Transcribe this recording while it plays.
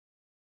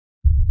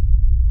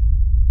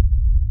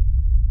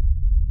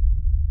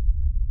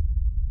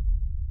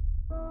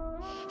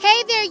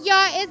Hey there,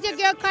 y'all. It's your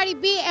girl Cardi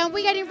B, and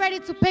we're getting ready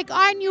to pick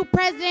our new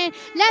president.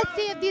 Let's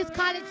see if these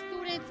college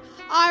students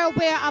are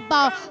aware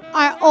about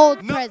our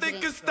old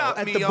president.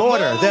 At the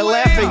border, they're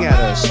laughing at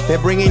us. They're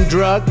bringing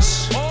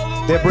drugs.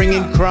 They're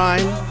bringing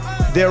crime.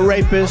 They're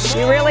rapists.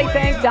 You really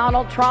think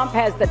Donald Trump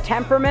has the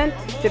temperament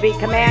to be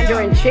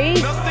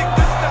commander-in-chief?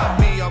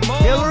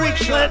 Hillary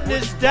Clinton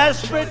is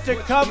desperate to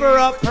cover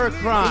up her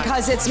crime.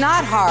 Because it's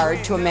not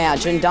hard to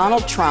imagine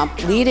Donald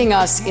Trump leading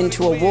us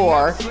into a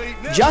war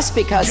just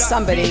because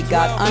somebody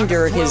got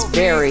under his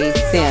very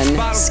thin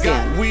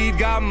skin.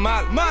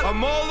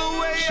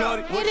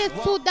 It is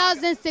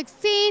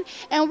 2016,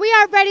 and we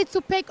are ready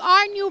to pick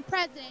our new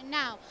president.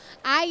 Now,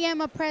 I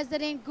am a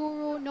president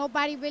guru.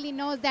 Nobody really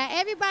knows that.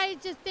 Everybody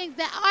just thinks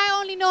that I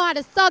only know how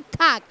to suck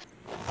cock.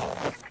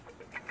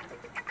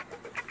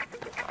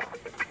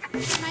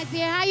 My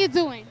dear, how you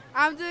doing?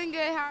 I'm doing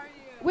good. How are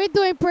you? We're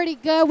doing pretty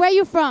good. Where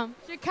you from?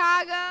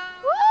 Chicago.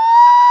 Woo!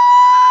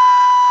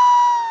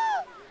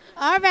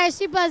 All right,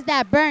 she buzzed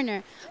that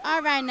burner.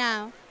 All right,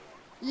 now,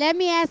 let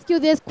me ask you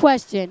this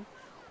question.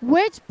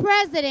 Which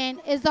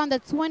president is on the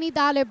 $20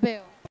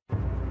 bill?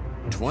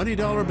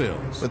 $20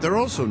 bills, but they're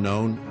also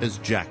known as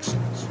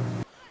Jacksons.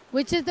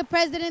 Which is the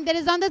president that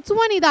is on the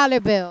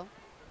 $20 bill?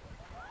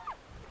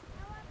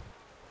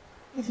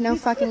 I have no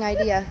fucking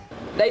idea.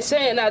 They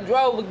saying I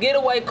drove a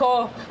getaway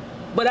car,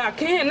 but I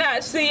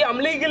cannot see. I'm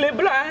legally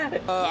blind.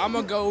 I'm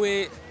gonna go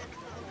with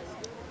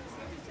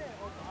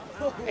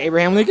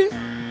Abraham Lincoln.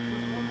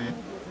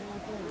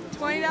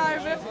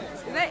 $20 bill?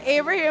 Is that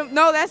Abraham?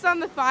 No, that's on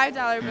the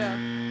 $5 bill.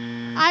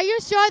 Are you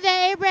sure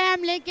that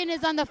Abraham Lincoln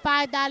is on the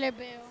 $5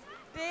 bill?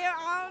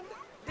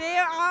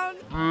 They're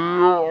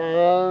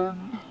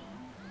on.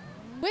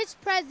 Which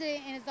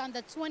president is on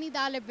the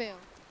 $20 bill?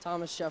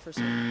 Thomas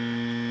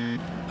Jefferson.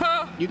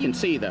 Huh? You can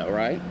see though,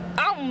 right?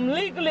 I'm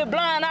legally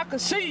blind. I can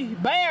see,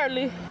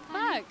 barely.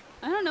 Fuck.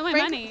 I don't know my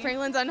money.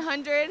 Franklin's on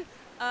 100.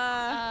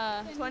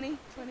 20.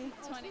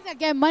 She's a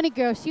get money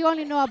girl. She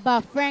only know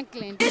about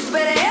Franklin.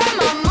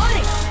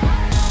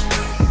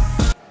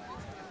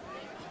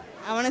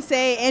 I want to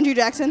say Andrew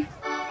Jackson.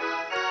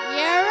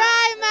 You're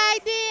right, my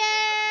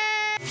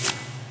dear.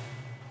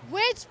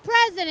 Which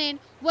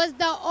president was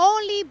the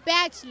only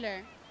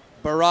bachelor?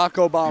 Barack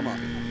Obama.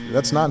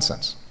 That's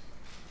nonsense.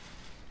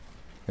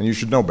 And you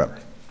should know better.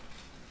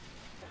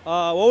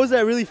 What was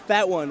that really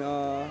fat one?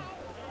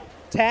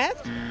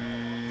 Taft?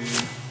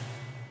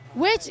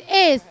 Which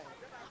is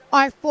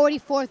our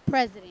 44th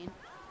president?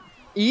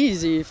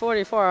 Easy,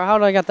 44. How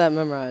do I got that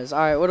memorized? All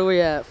right, what are we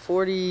at?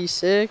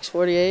 46,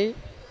 48?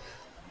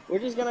 We're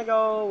just gonna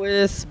go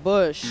with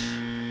Bush.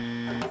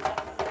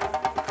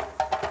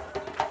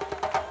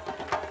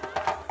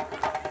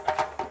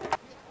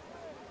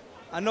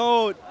 I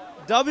know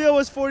W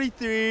was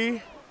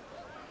 43.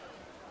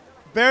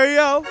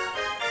 Barrio.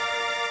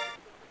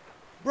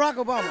 Barack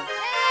Obama.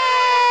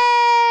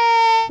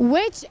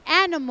 Which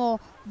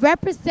animal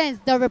represents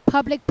the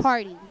Republic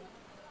Party?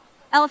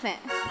 Elephant.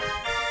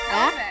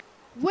 Elephant.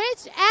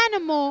 Which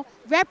animal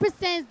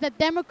represents the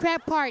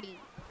Democrat Party?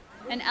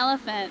 An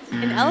elephant.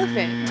 An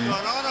elephant. What's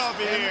going on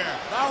over here?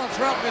 Donald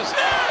Trump is...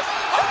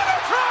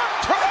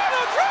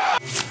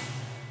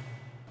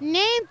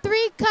 Name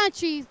 3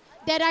 countries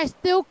that are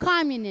still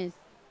communist.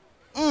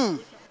 All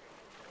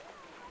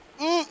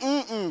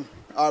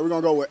right, we're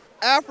going to go with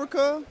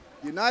Africa,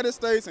 United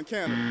States, and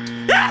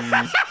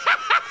Canada.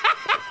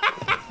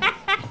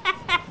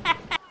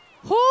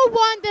 Who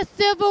won the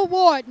Civil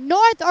War,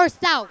 North or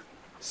South?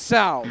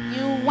 South.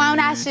 You want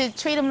I should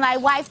treat them like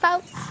white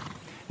folks?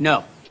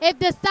 No. If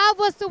the South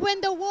was to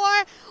win the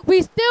war,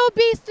 we still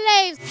be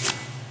slaves.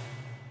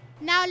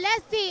 Now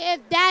let's see if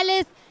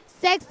Dallas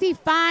sexy,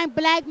 fine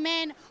black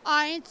men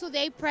are into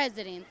their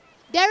president.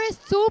 There is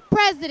 2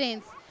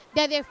 presidents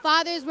that their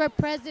fathers were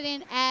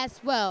president as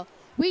well.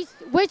 Which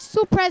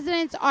 2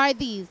 presidents are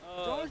these?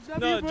 George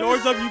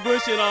W.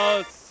 Bush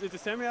and is it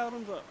Sammy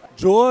Adams?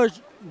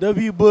 George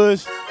W.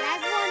 Bush.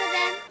 That's one of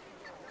them.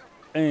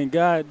 And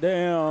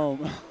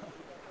goddamn.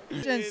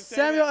 And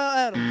Samuel L.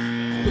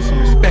 Adams. Put some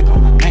respect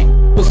on my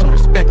name. Put some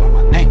respect on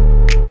my name.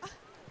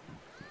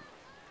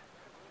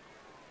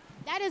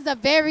 That is a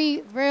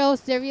very real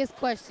serious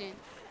question.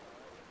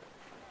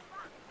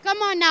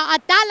 Come on now, a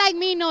thought like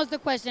me knows the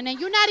question, and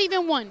you're not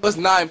even one. What's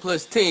 9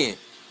 plus 10?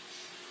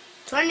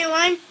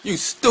 21. You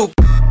stupid.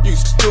 You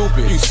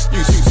stupid. You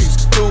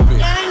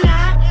stupid.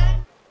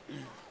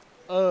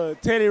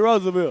 Teddy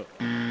Roosevelt.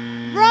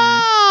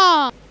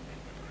 Wrong!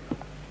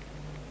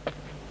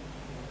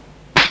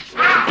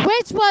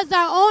 Which was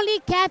our only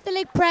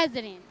Catholic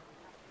president?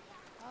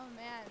 Oh,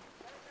 man.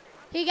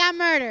 He got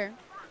murdered.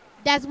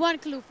 That's one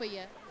clue for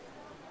you.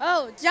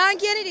 Oh, John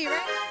Kennedy, right?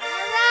 All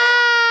right!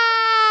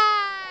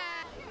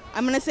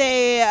 I'm going to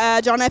say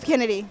John F.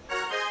 Kennedy.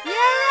 You're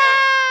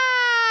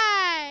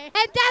right!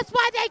 And that's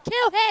why they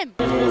killed him.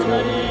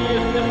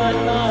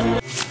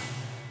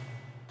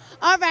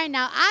 All right,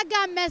 now, I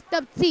got messed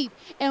up teeth,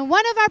 and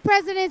one of our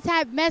presidents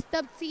had messed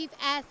up teeth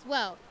as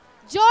well.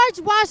 George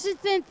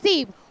Washington's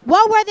teeth,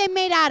 what were they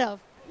made out of?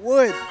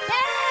 Wood.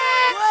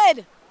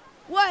 Wood!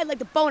 What? Like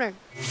the boner.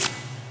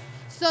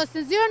 So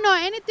since you don't know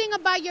anything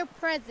about your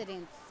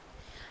presidents,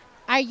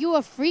 are you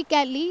a freak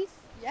at least?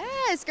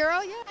 Yes,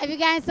 girl, yeah. Have you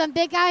gotten some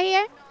dick out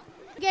here?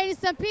 Getting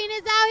some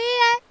penis out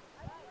here?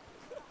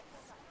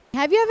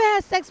 Have you ever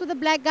had sex with a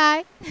black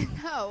guy?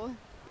 No.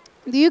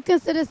 Do you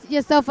consider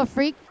yourself a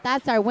freak?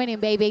 That's our winning,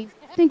 baby.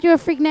 Think you're a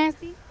freak,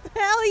 Nasty?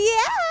 Hell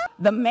yeah.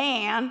 The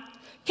man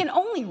can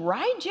only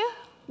ride you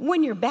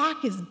when your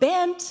back is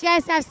bent. You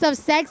guys have some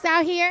sex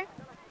out here?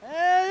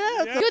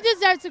 You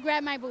deserve to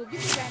grab my boob. You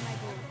can grab my boob.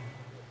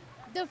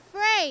 The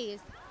phrase,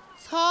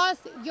 toss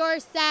your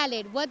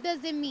salad, what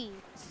does it mean?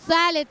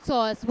 Salad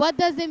toss, what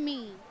does it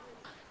mean?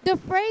 The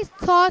phrase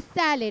toss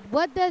salad,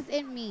 what does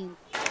it mean?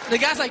 The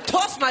guy's like,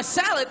 toss my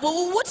salad?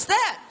 Well, what's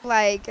that?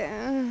 Like,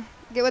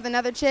 get with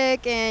another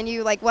chick and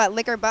you, like, what,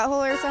 lick her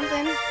butthole or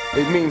something?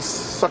 It means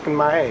sucking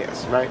my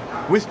ass, right?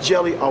 With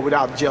jelly or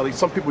without jelly.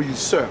 Some people use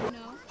syrup. No.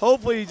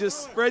 Hopefully you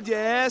just spread your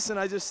ass and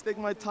I just stick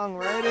my tongue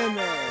right in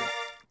there.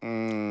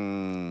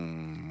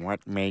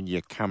 What made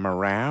you come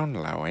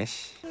around,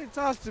 Lois?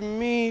 Toss to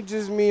me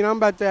just mean I'm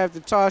about to have to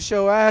toss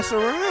your ass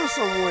around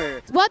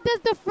somewhere. What does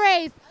the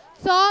phrase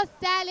toss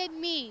salad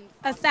mean?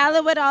 A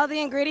salad with all the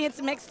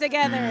ingredients mixed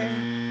together.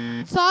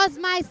 Toss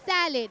my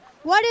salad.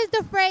 What is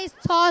the phrase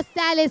toss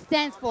salad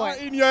stands for?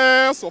 Eating your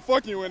ass or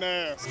fucking you in the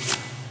ass.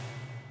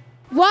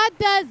 What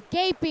does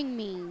gaping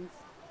mean?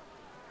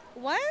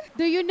 What?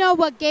 Do you know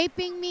what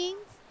gaping means?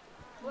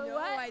 Well, no,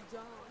 I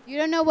don't. You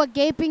don't know what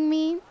gaping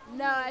means?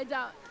 No, I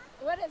don't.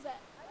 What is it?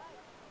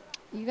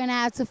 You're gonna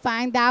have to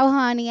find out,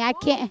 honey. I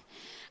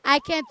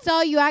can't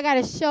tell you. I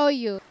gotta show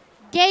you.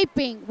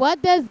 Gaping.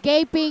 What does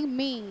gaping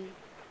mean?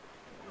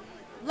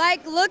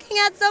 Like looking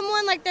at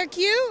someone like they're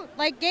cute?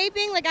 Like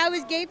gaping? Like I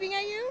was gaping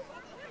at you?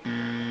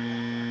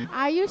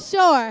 Are you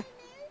sure?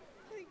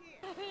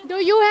 Do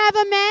you have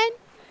a man?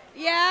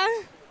 Yeah.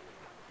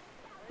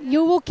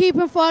 You will keep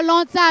him for a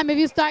long time if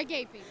you start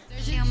gaping.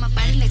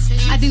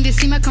 I think they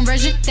see my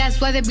conversion, that's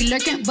why they be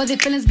lurking, but their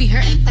feelings be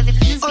hurting.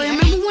 Oh,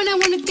 remember when I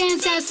wanna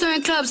dance at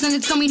certain clubs and they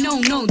told me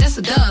no, that's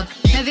a dub.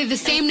 Now they the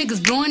same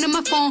niggas blowing up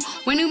my phone,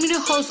 wanting me to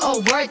host, oh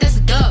word, that's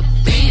a dub.